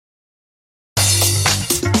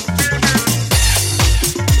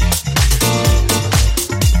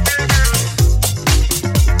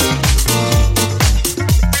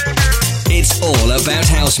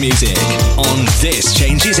house music on This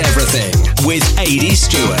Changes Everything with A.D.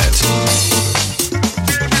 Stewart.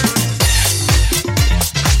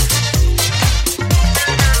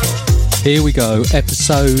 Here we go,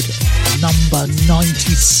 episode number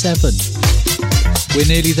 97. We're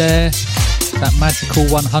nearly there, that magical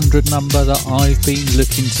 100 number that I've been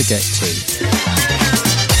looking to get to.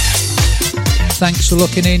 Thanks for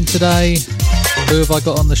looking in today. Who have I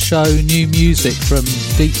got on the show? New music from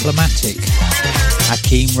Diplomatic,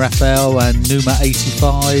 Hakeem Raphael and Numa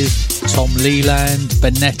 85, Tom Leland,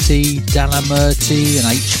 Benetti, Dalamurti and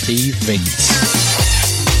HP Vince.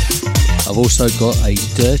 I've also got a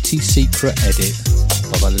dirty secret edit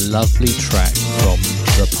of a lovely track from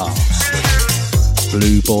the past.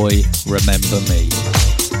 Blue Boy, Remember Me.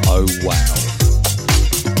 Oh wow.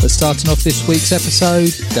 But starting off this week's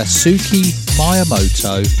episode, Daisuke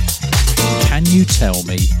Miyamoto, Can You Tell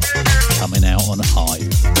Me, coming out on Hive.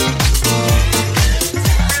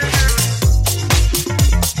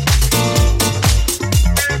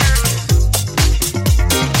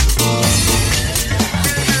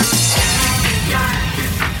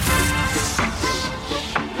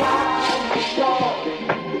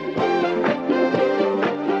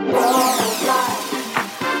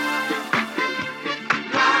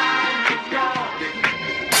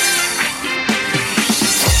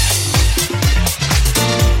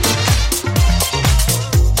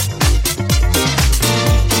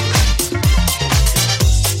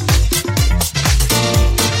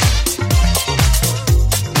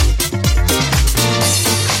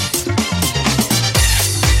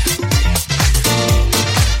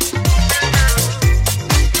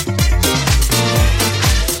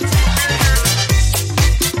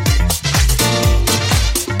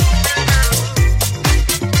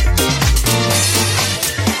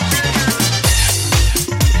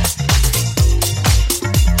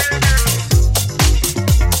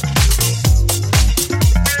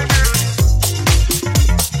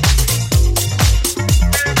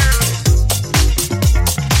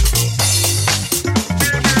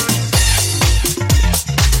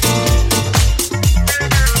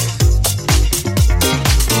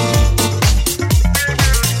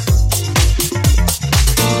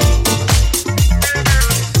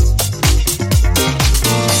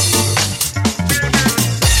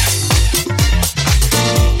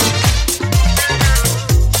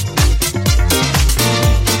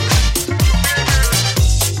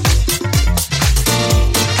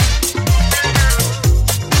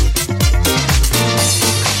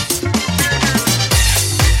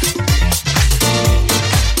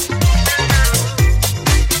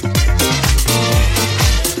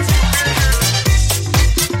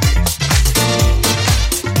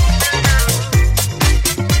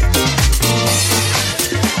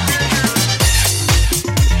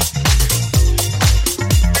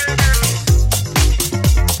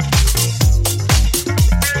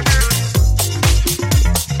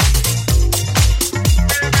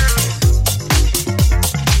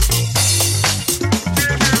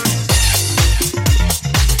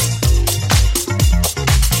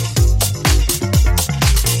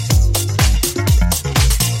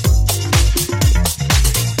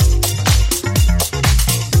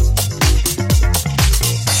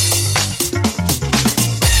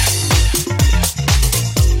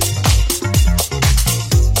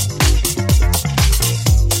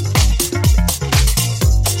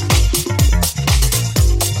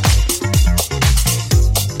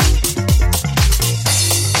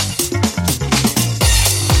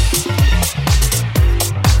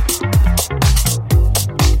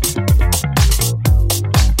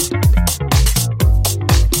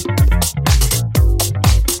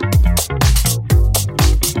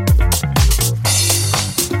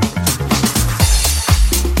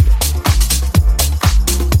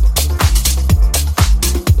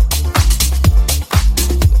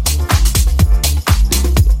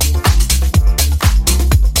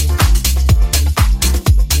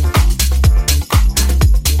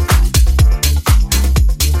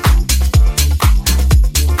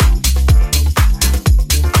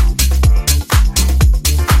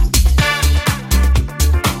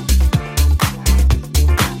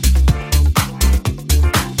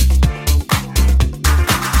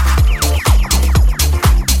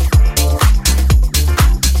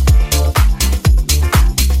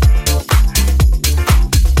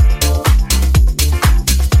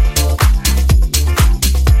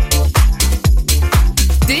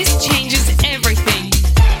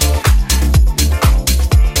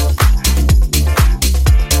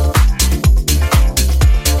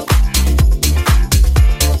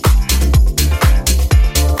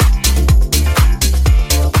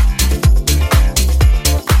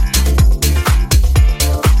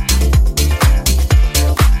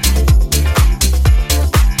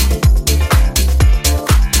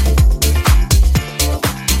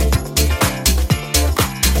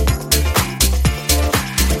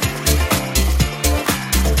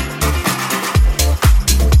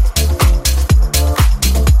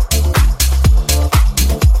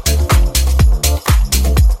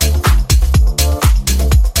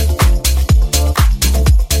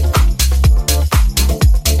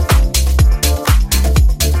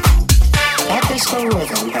 disco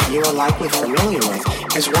rhythm that you are likely familiar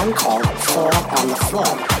with is one called 4 on the floor,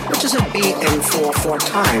 which is a beat in 4/4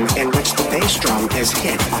 time in which the bass drum is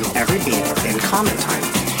hit on every beat in common time.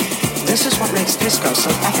 This is what makes disco so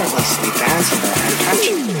effortlessly danceable and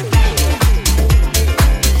catchy.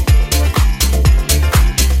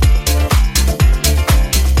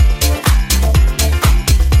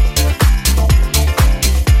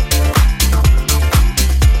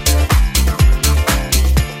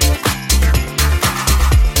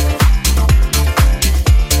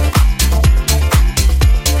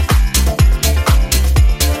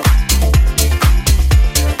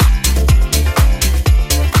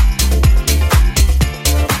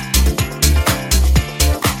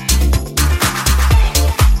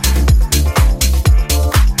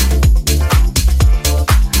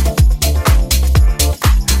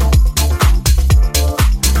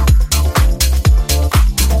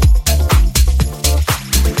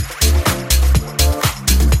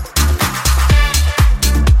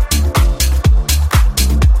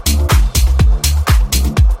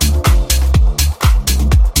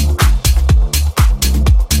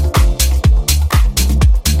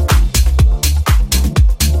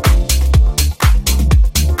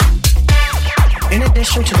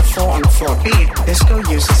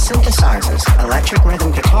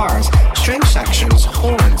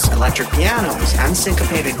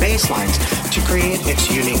 Syncopated bass lines to create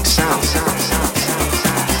its unique sound.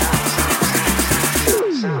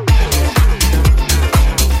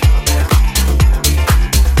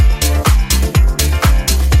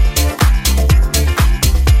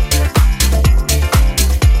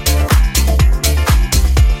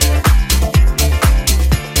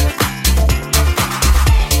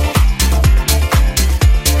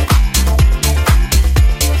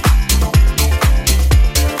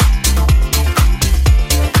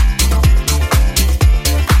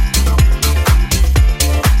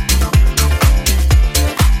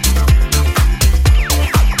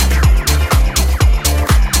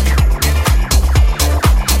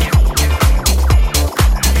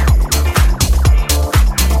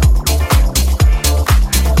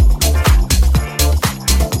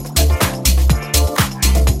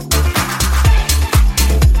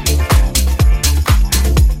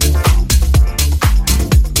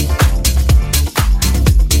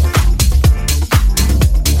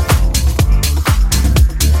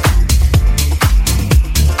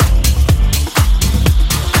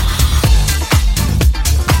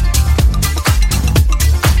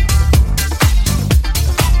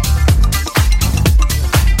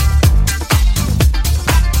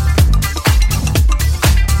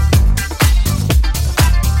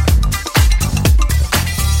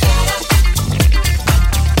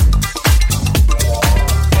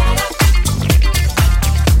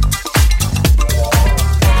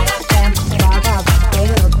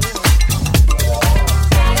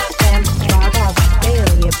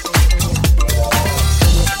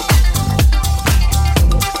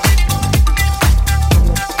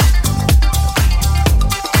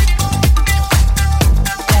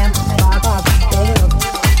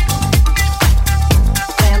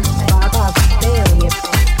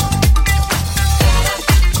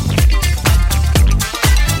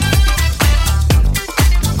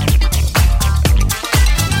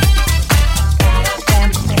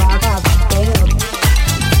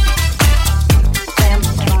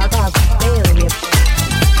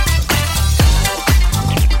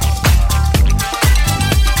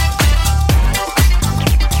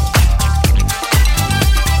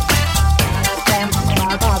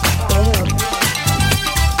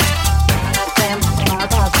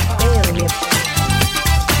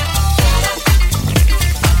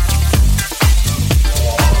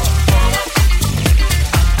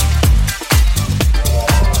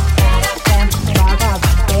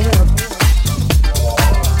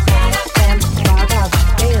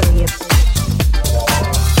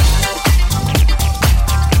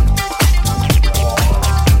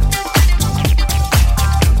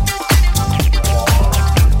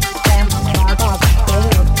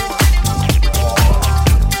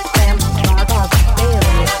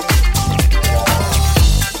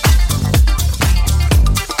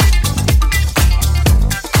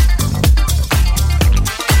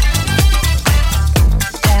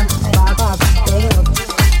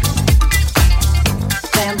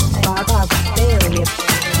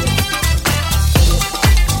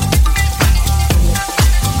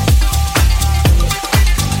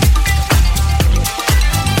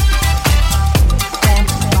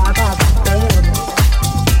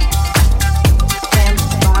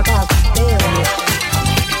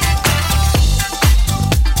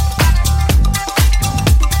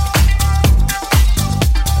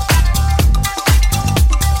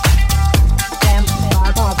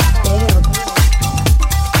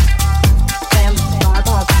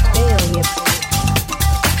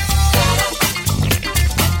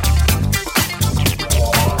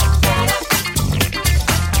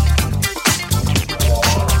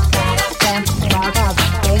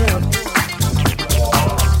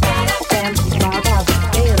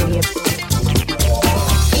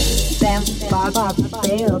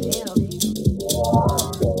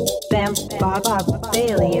 Bam Baba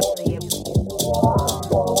Bailey.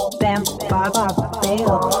 Bam Baba Bailey.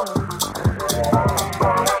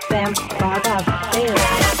 Bam Baba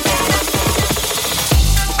Bailey.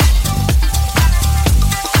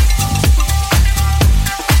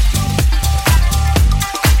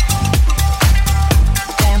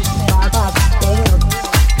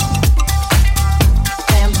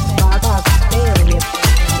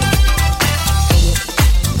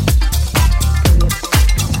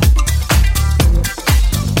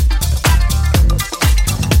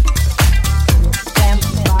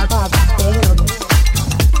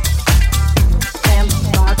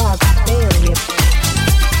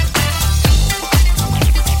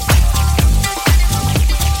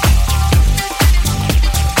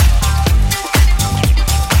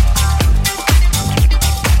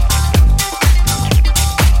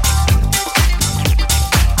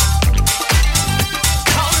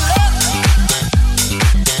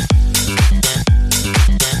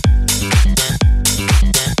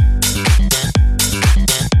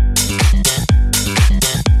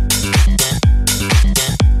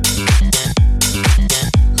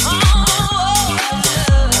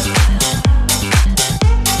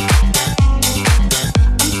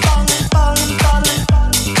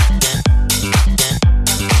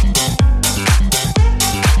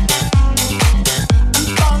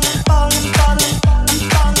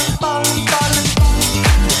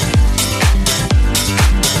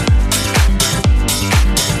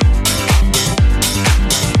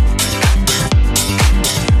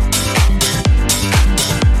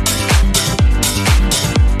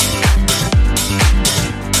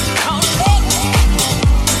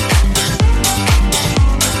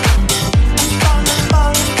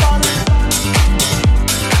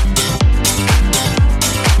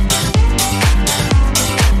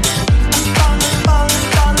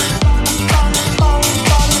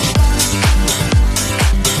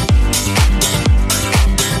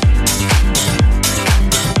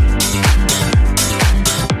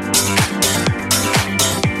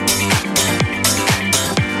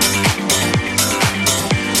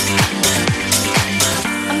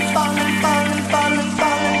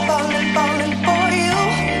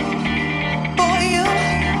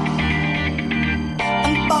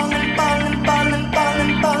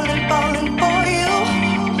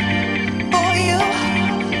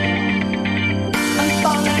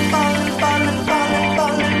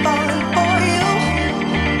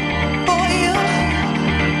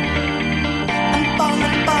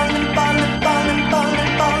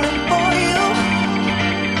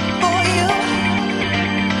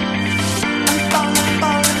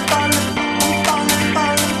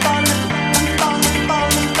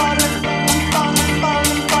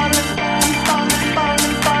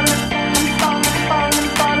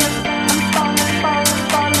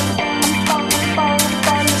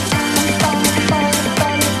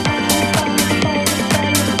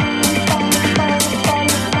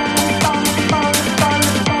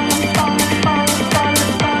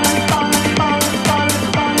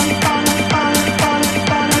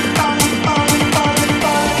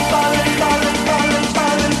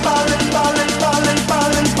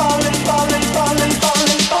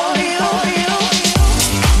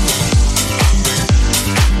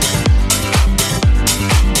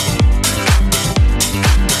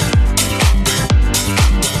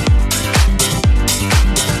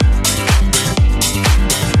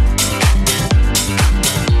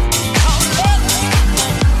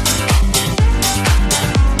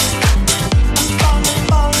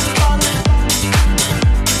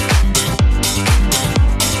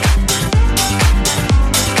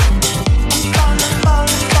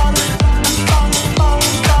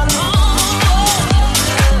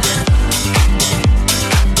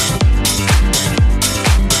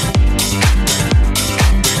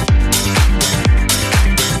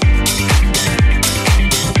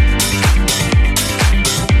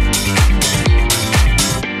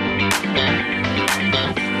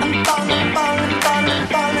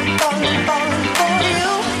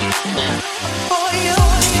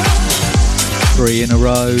 three in a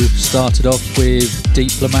row. Started off with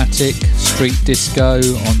Diplomatic, Street Disco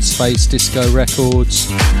on Space Disco Records,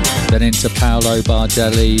 then into Paolo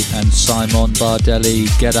Bardelli and Simon Bardelli,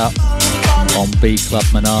 Get Up on B Club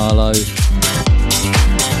Manalo.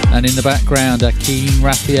 And in the background, Akeem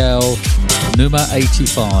Raphael, Numa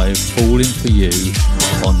 85, Falling For You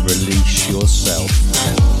on Release Yourself.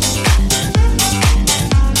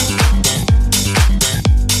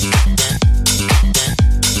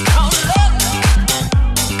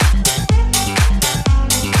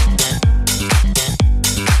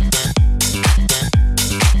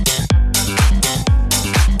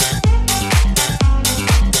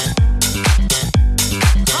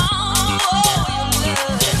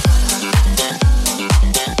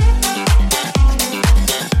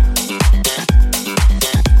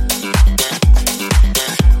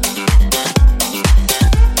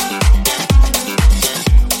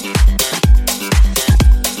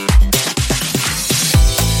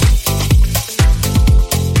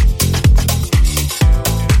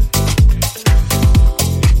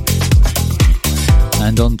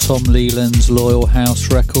 And on Tom Leland's Loyal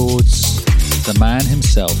House Records, the man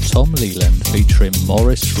himself, Tom Leland, featuring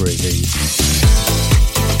Maurice Rizzi.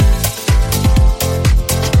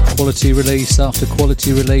 Quality release after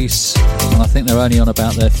quality release, and I think they're only on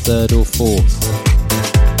about their third or fourth.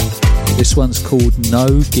 This one's called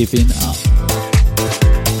No Giving Up.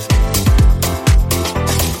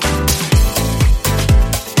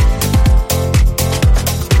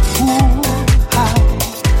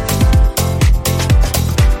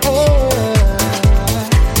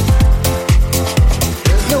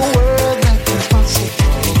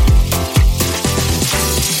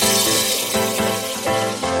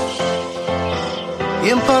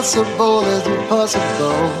 Impossible is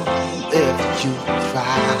impossible if you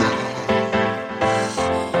try.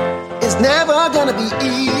 It's never gonna be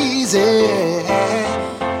easy,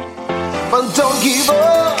 but don't give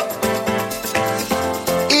up,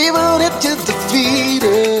 even if you're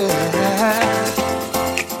defeated.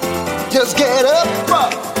 Just get up,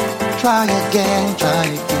 try again, try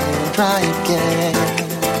again, try again.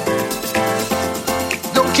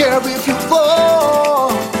 Don't care if you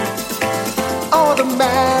fall, all the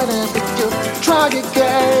matter that you try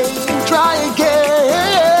again, try again.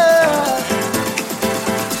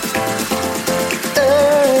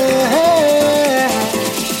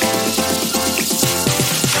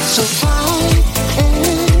 So climb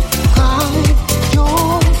and climb your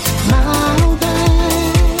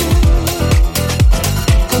mountain,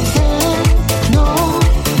 'cause there's no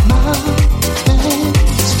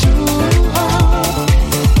mountains too hard.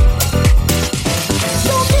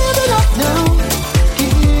 Don't give it up now.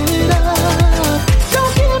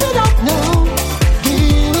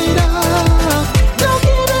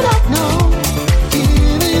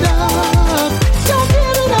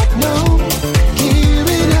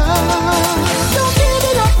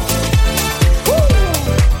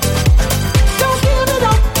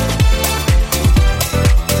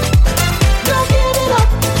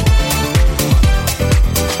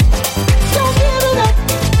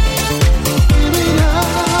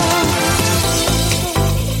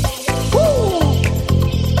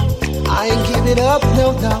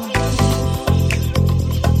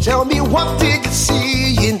 Tell me, what did you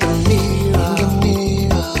see in the mirror?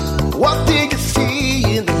 What did you see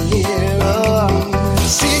in the mirror?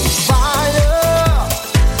 See fire,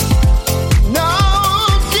 no,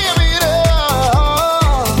 give it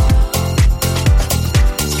up.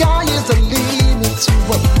 Sky is the limit to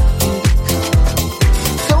what you become.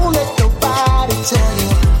 Don't let nobody tell you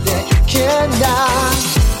that you cannot.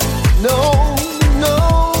 No, no,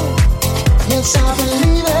 yes, I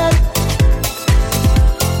believe it.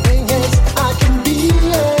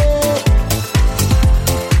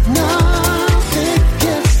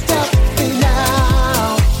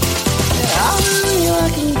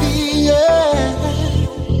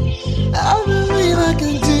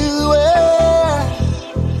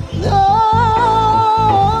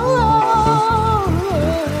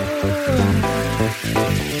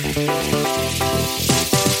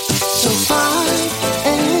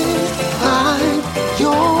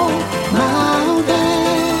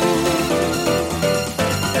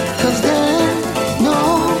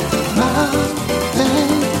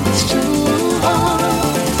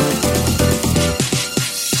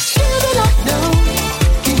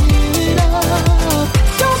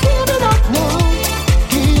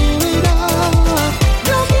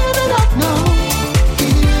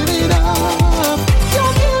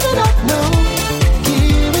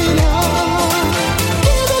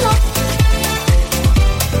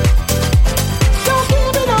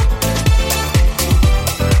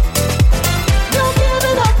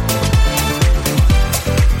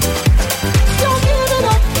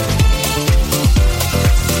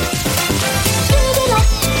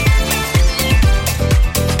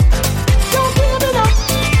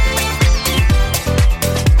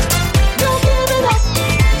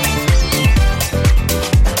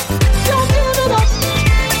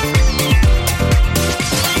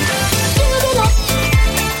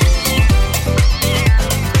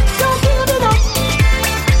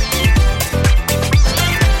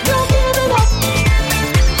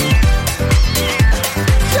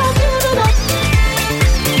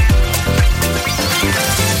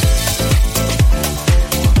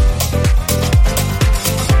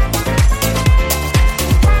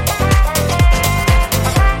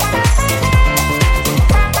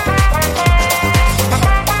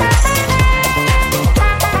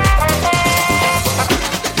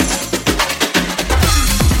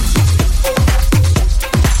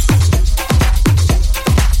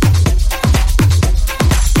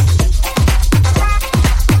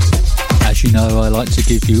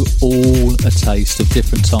 Give you all a taste of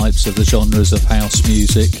different types of the genres of house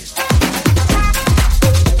music,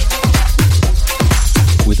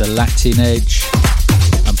 with a Latin edge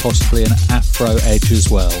and possibly an Afro edge as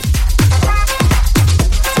well.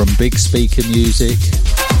 From Big Speaker Music,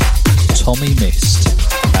 Tommy Mist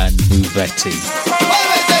and Muvetti.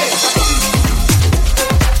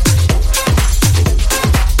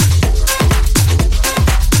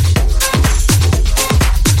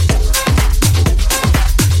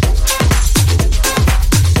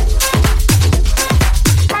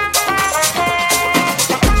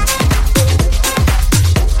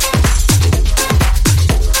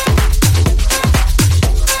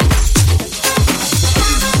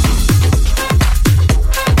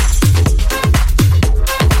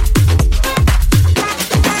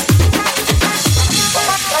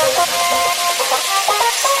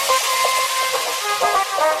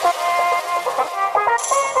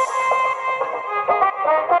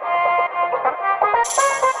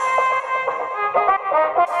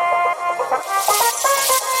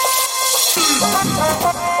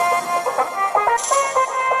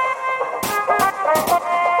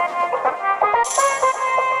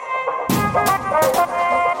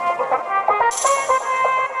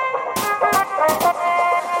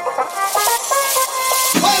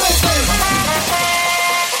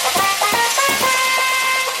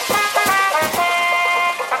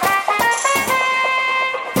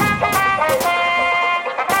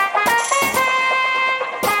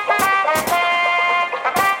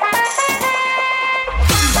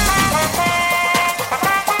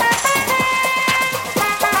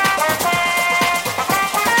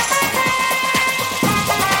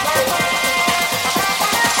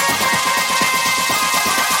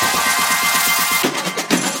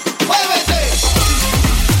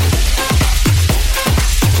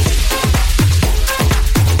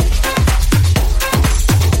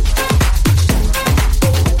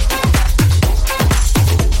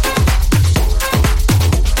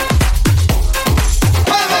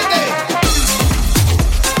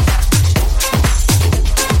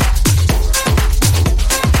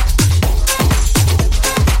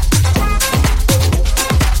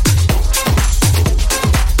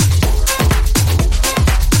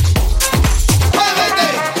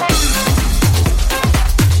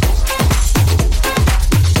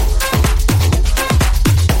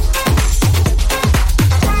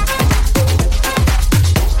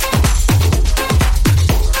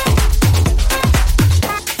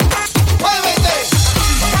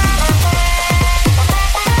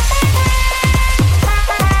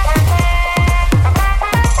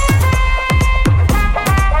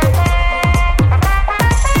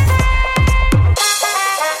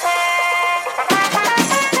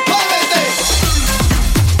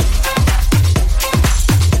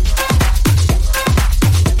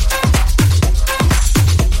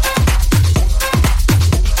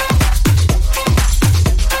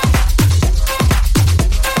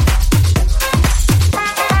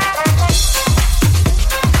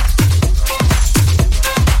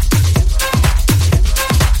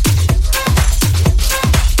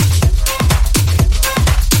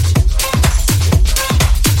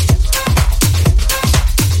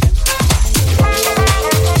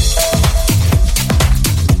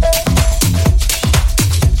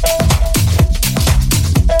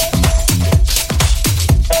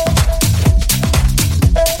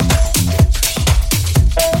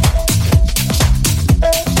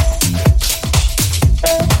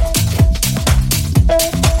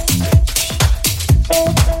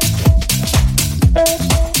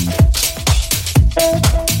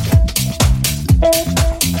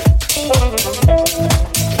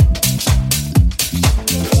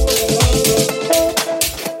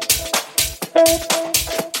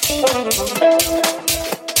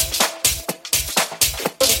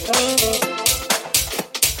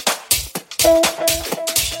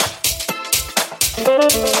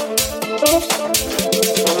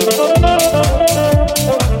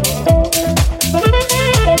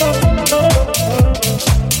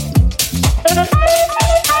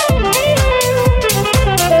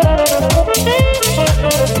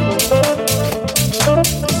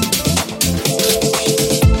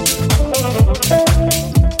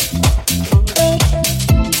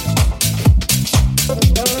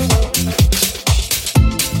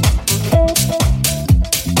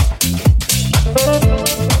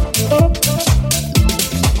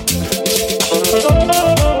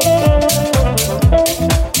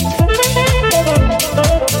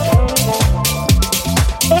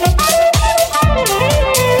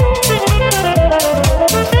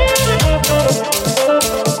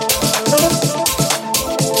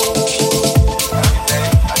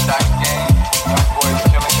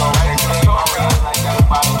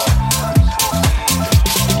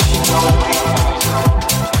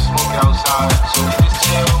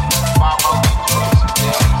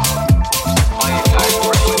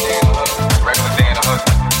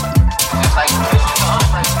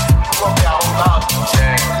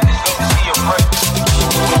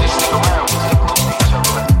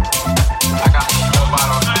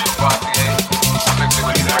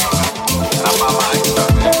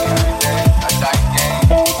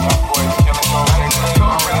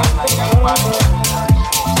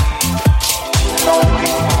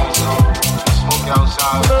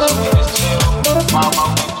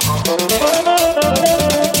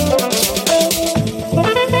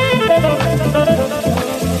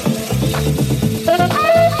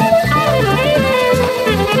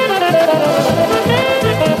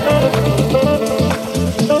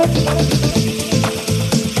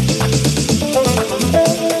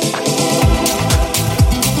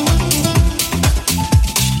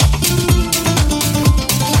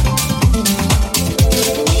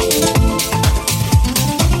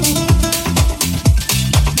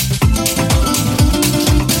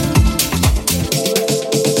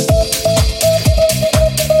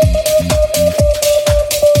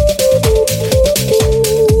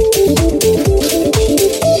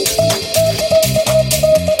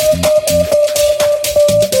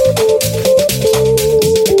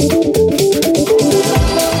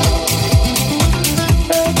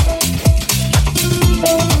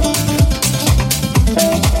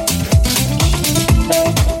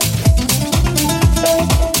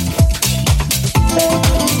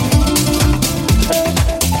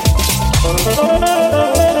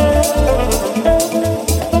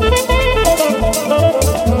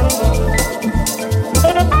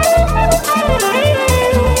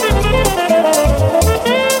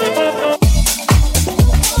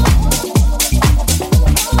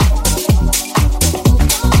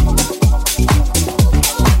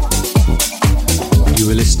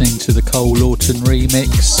 Cole Lawton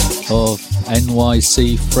remix of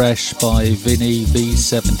NYC Fresh by Vinny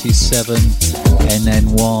V77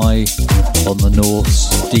 NNY on the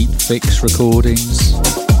North's Deep Fix recordings.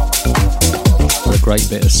 A great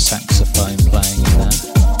bit of saxophone playing in that.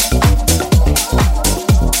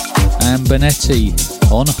 And Benetti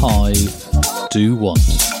on Hive, Do Want.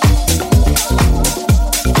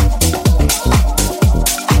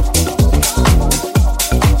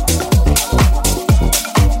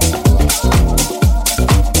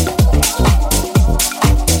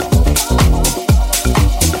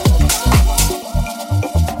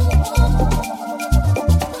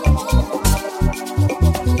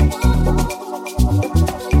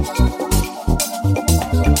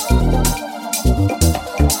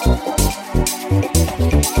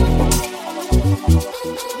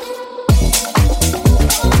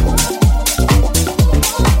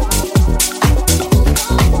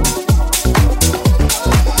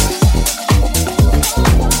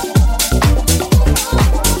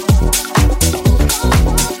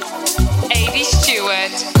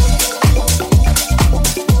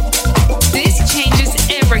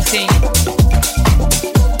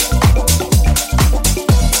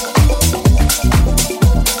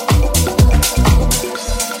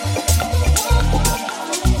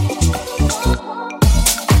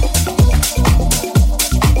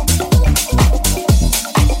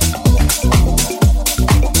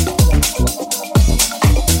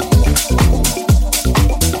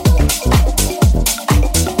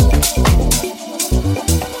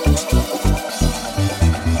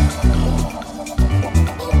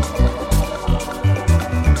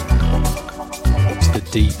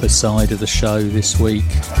 Side of the show this week.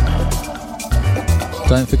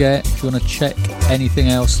 Don't forget, if you want to check anything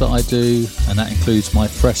else that I do, and that includes my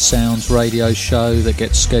Fresh Sounds radio show that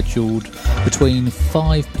gets scheduled between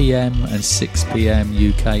 5 PM and 6 PM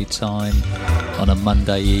UK time on a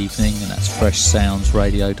Monday evening, and that's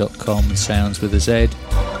freshsoundsradio.com and sounds with a Z.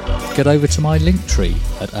 Get over to my link tree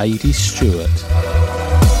at AD Stewart.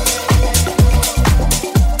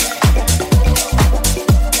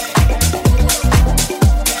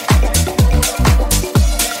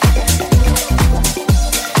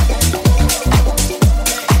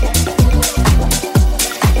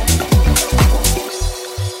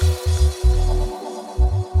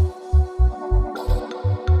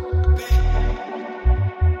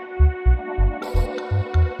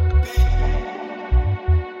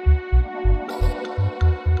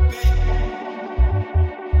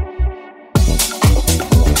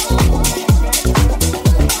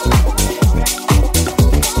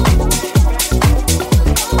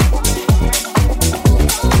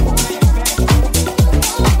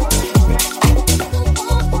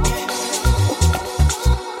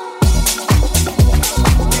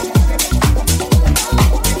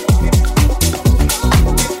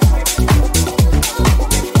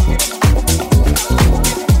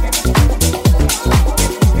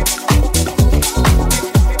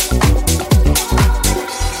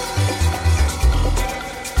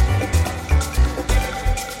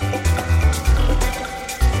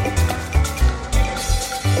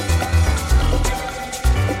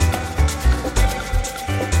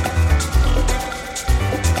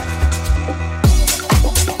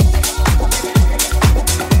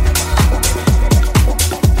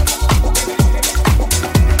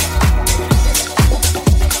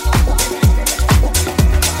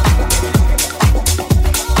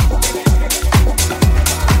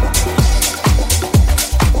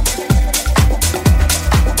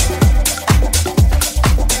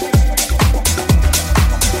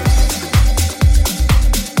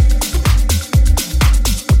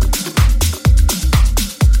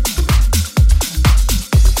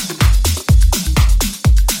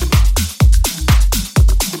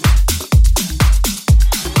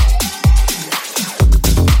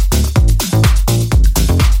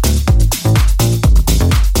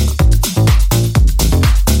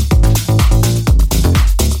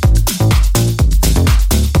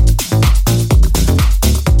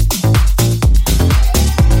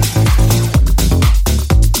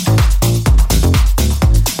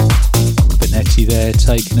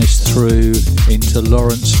 Taking us through into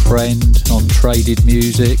Lawrence Friend on Traded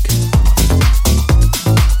Music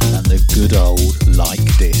and the good old Like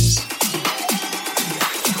This.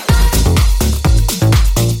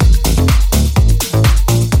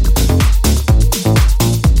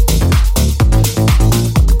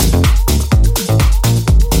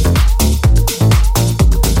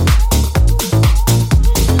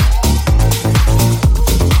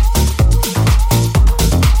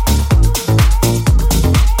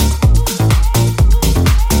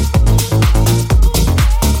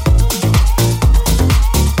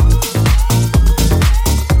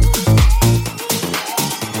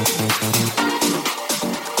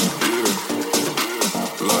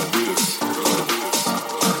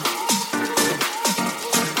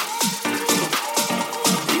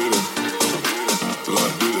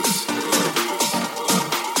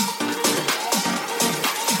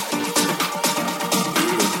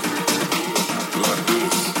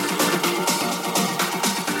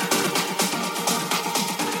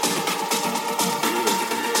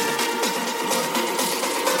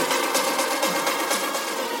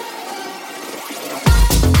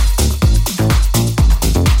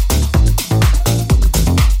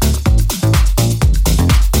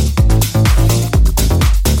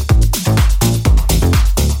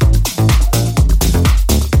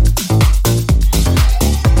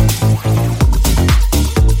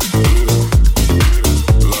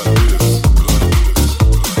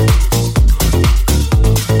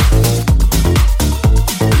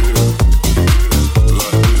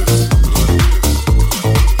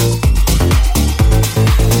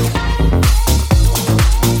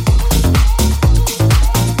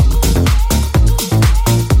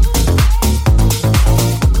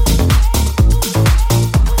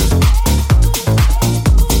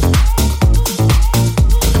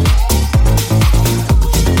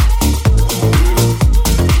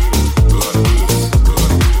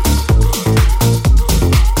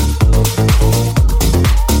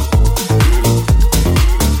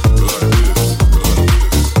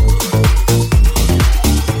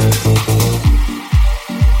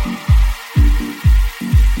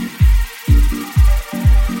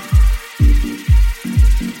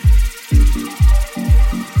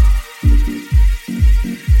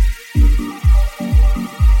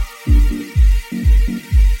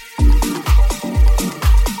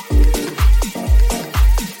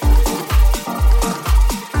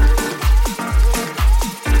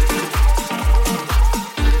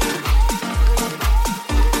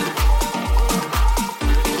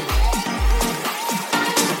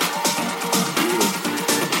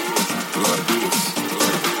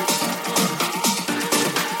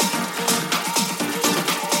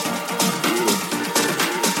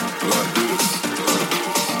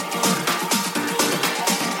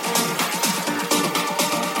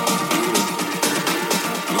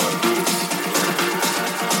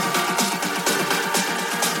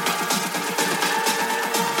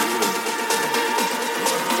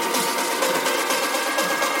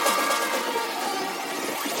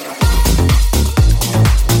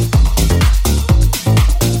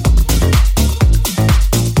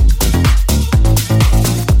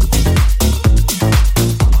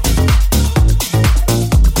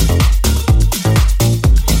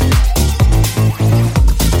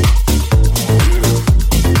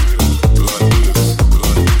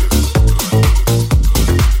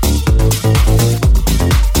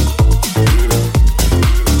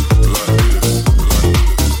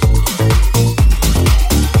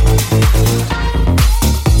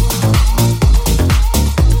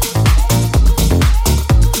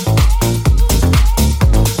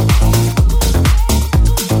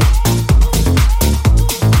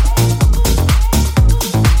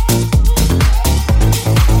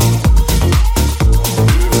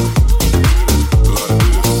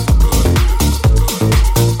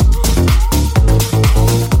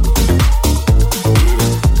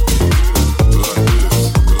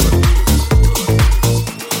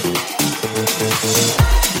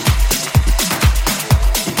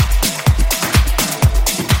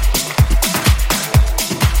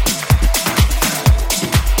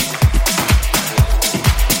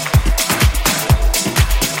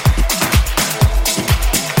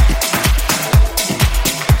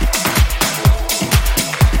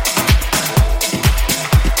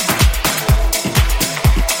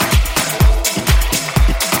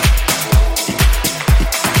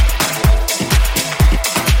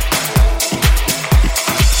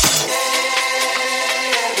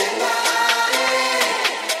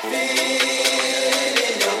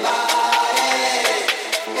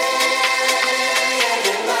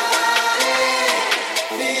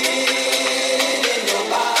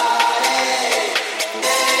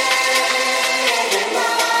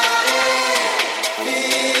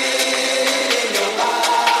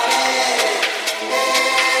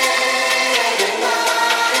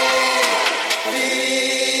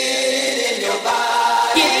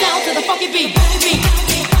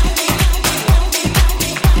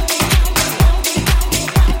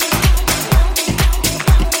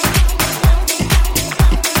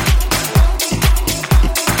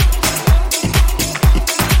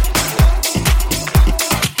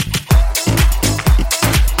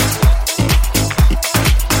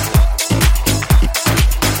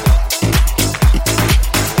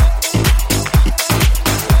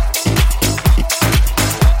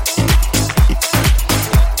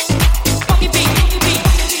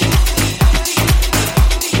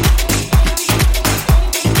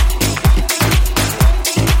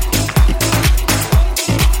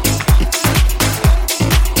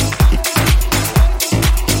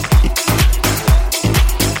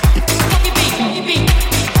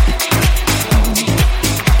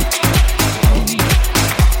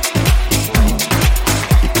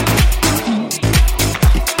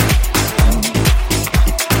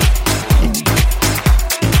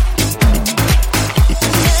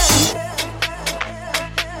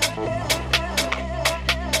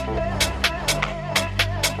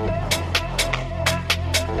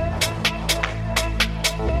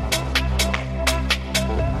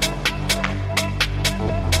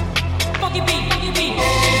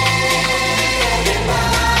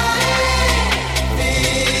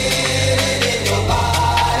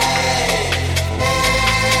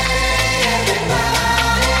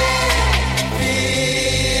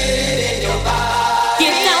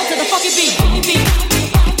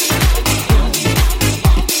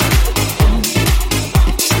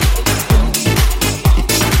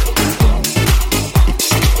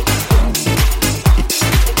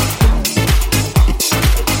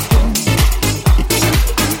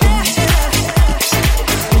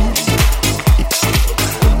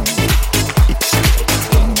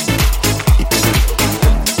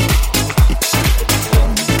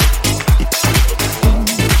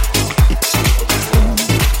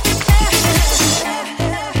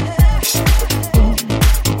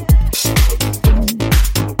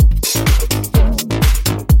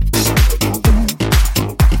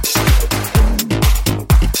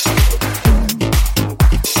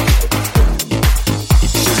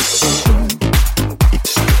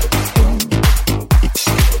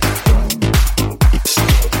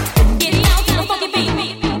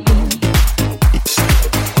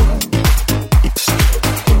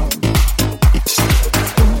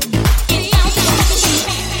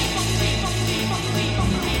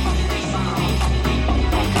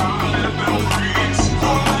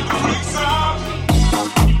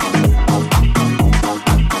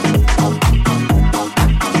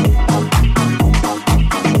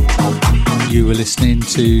 listening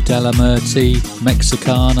to Delamerti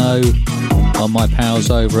Mexicano on my pals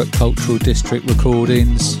over at Cultural District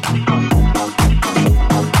Recordings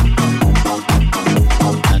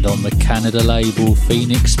and on the Canada label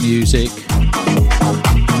Phoenix Music,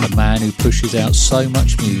 the man who pushes out so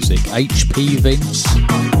much music, HP Vince.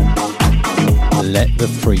 Let the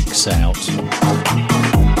freaks out. Freaks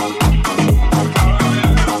out.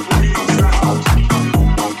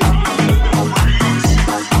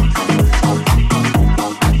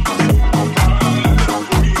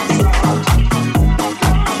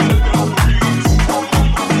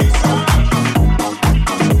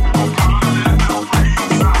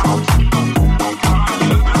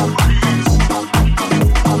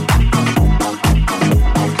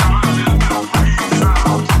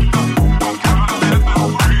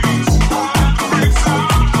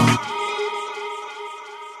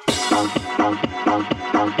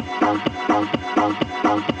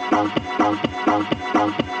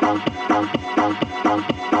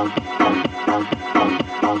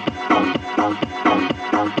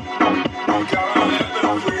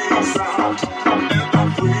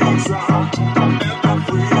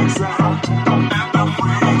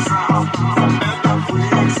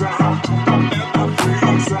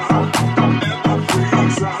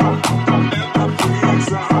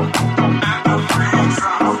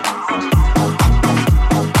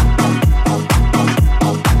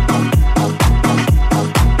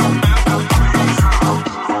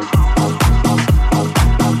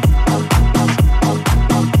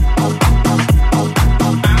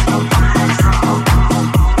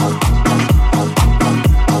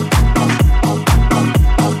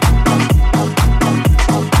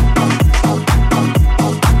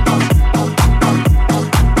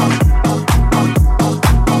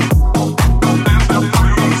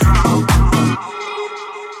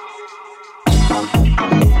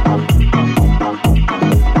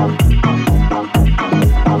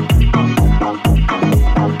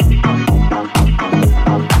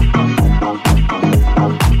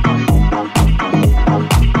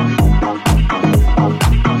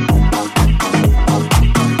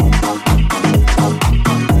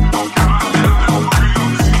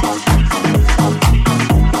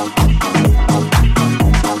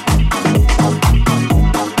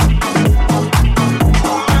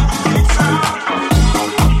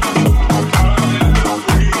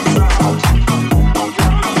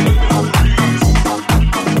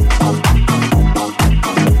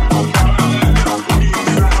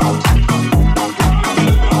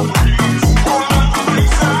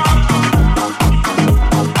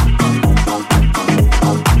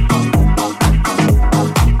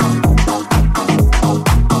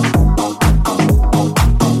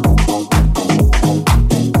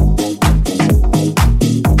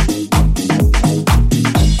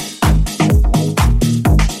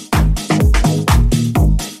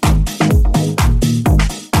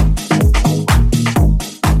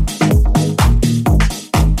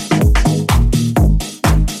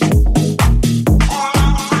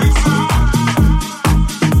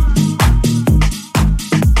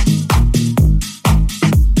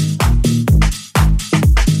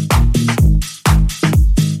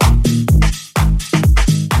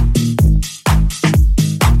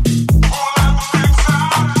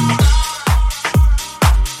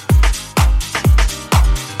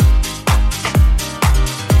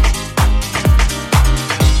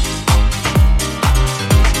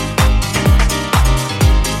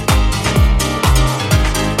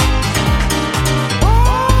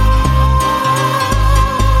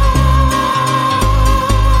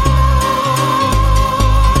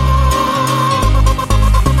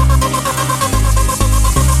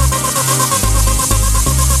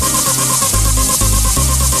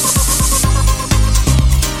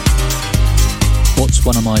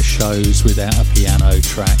 shows without a piano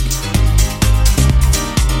track.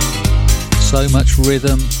 So much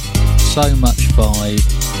rhythm, so much vibe.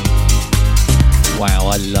 Wow,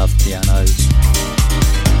 I love pianos.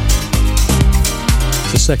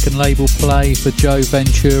 It's a second label play for Joe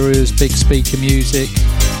Ventura's Big Speaker Music.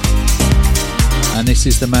 And this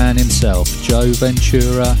is the man himself, Joe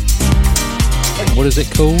Ventura. What is it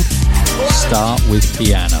called? Start with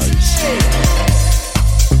Pianos.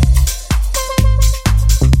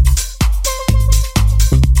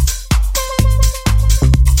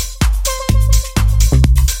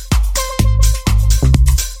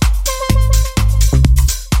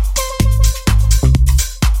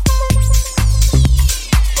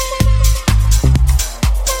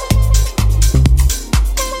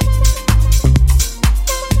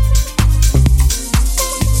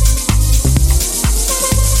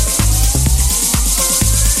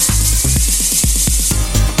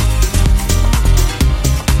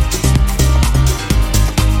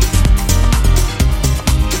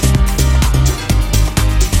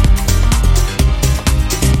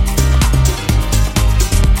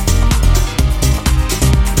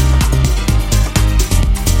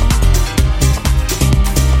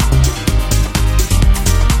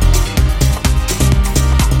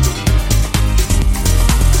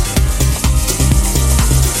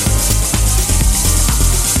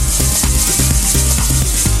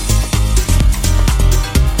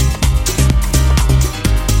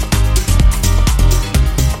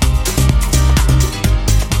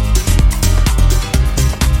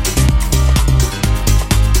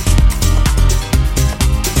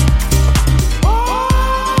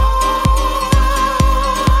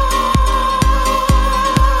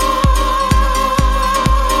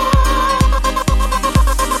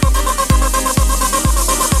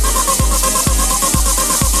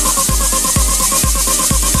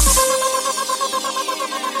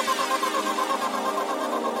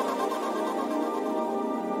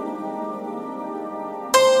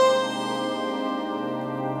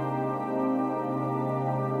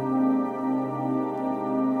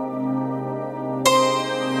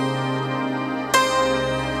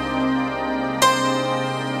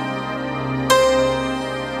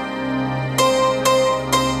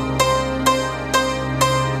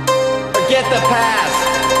 Forget the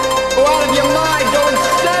past. Go out of your mind. Go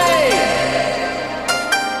insane.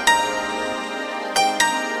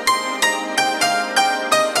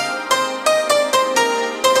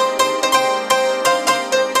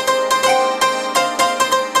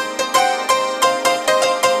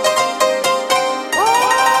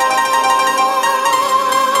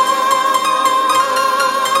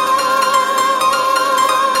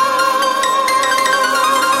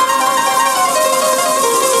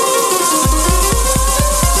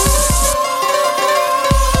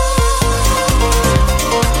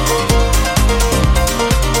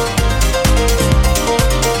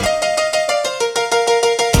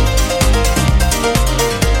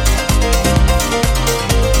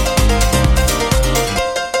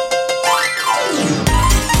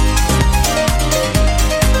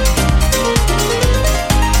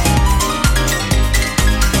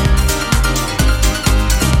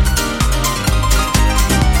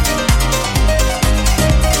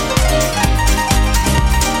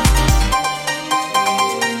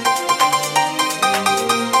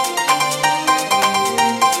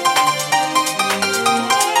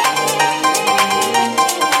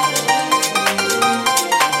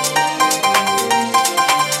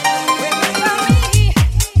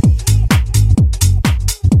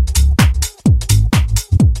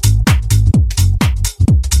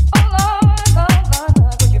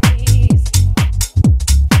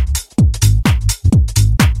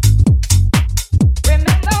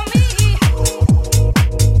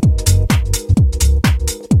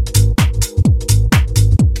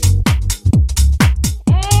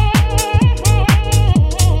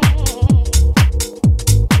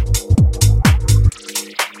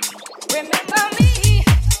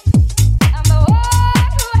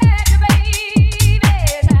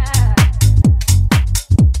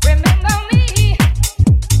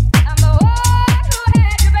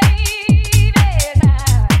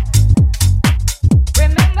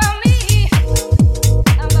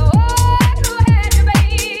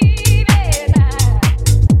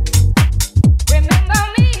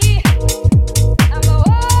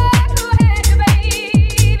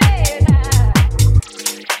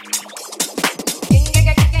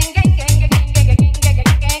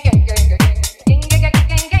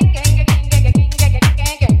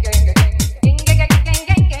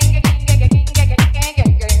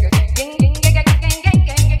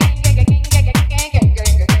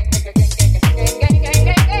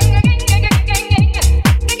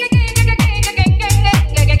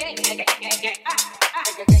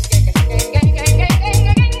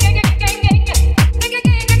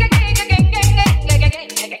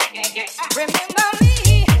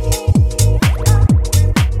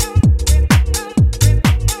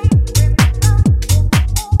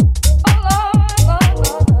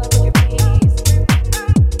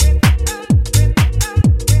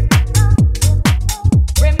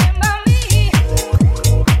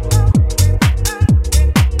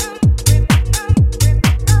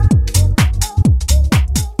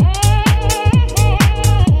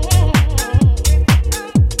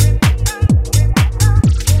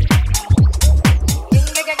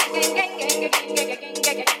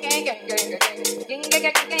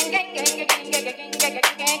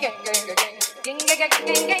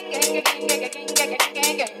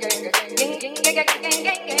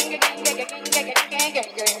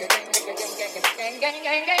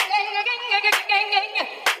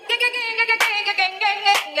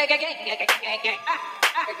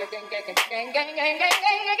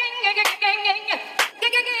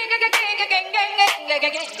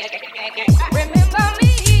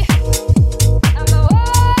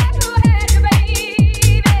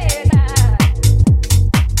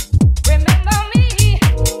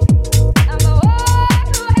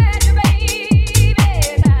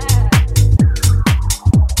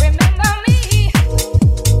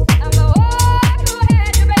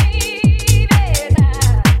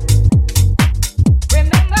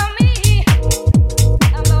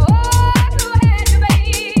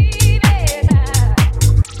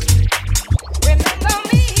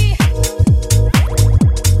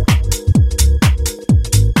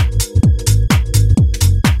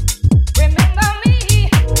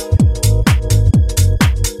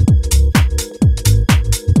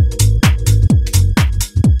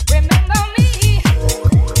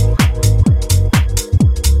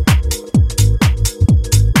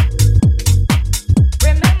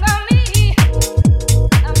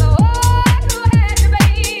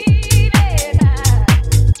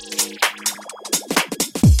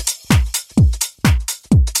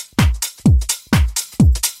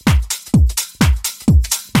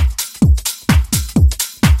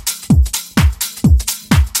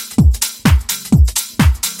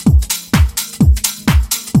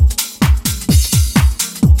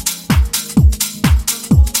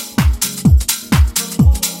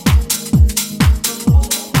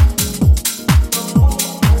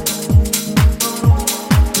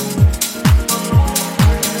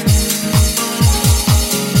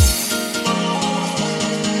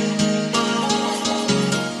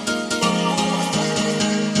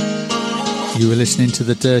 You were listening to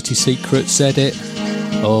the Dirty Secrets edit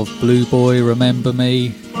of Blue Boy Remember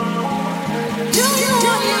Me.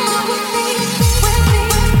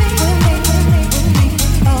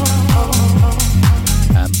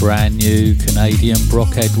 And brand new Canadian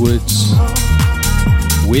Brock Edwards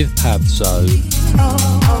with Pavzo,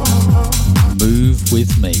 Move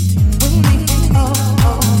With Me.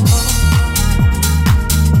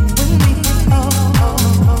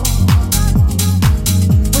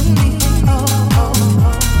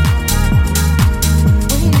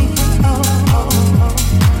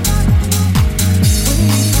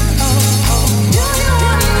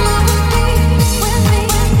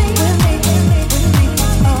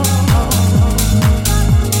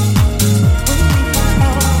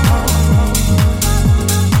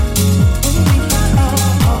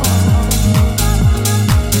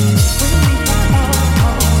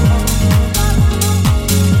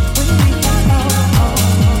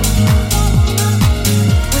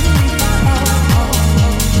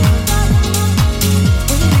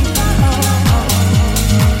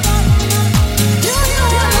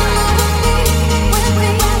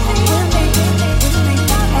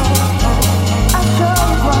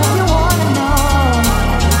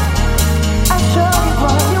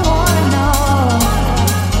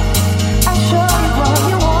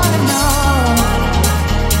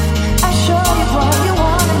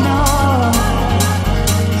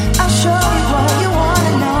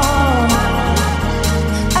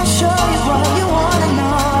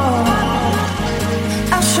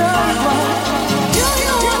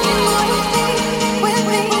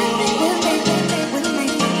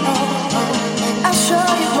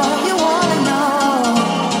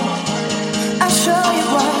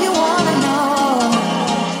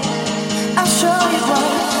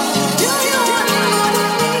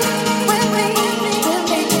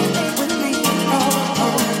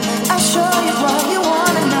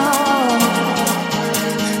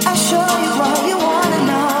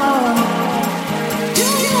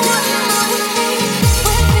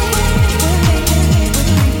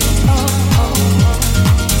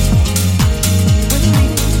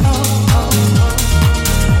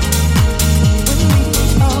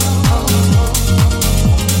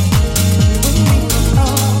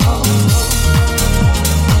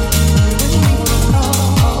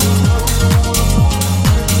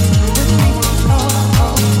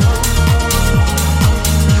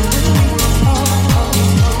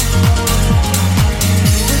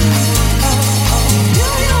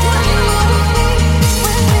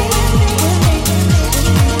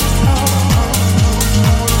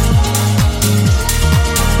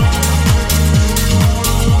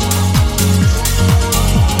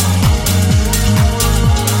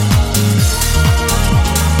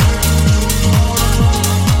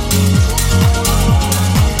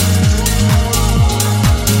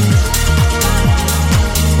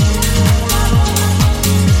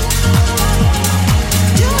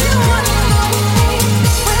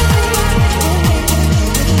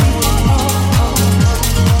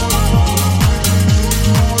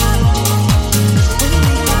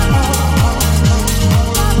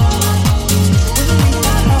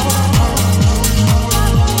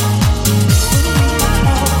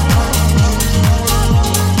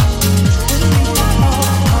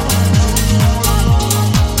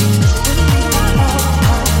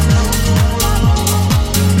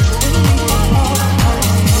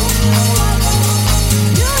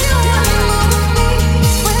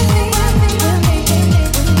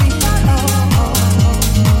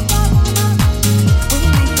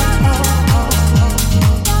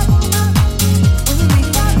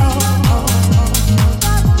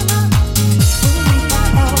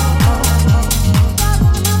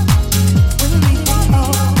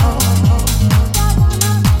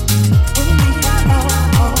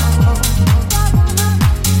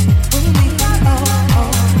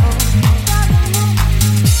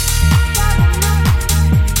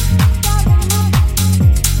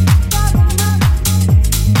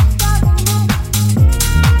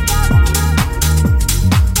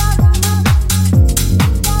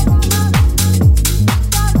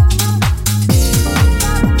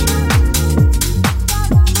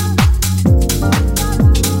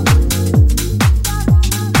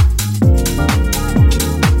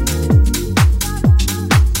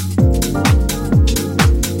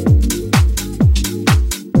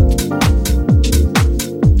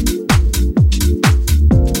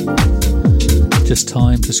 Just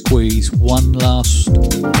time to squeeze one last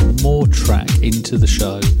more track into the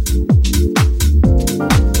show.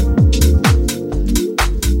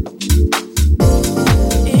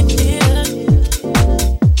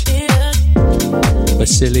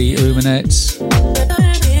 Vasily Umanets,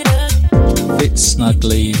 fits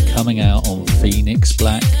snugly, coming out on Phoenix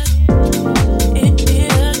Black.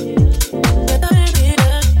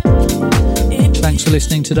 Thanks for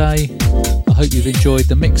listening today. I hope you've enjoyed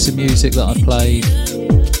the mix of music that I played.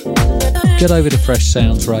 Get over to Fresh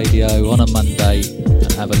Sounds Radio on a Monday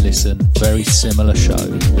and have a listen. Very similar show.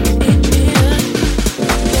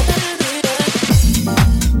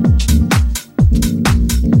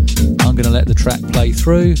 I'm going to let the track play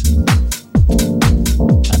through,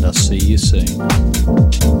 and I'll see you soon.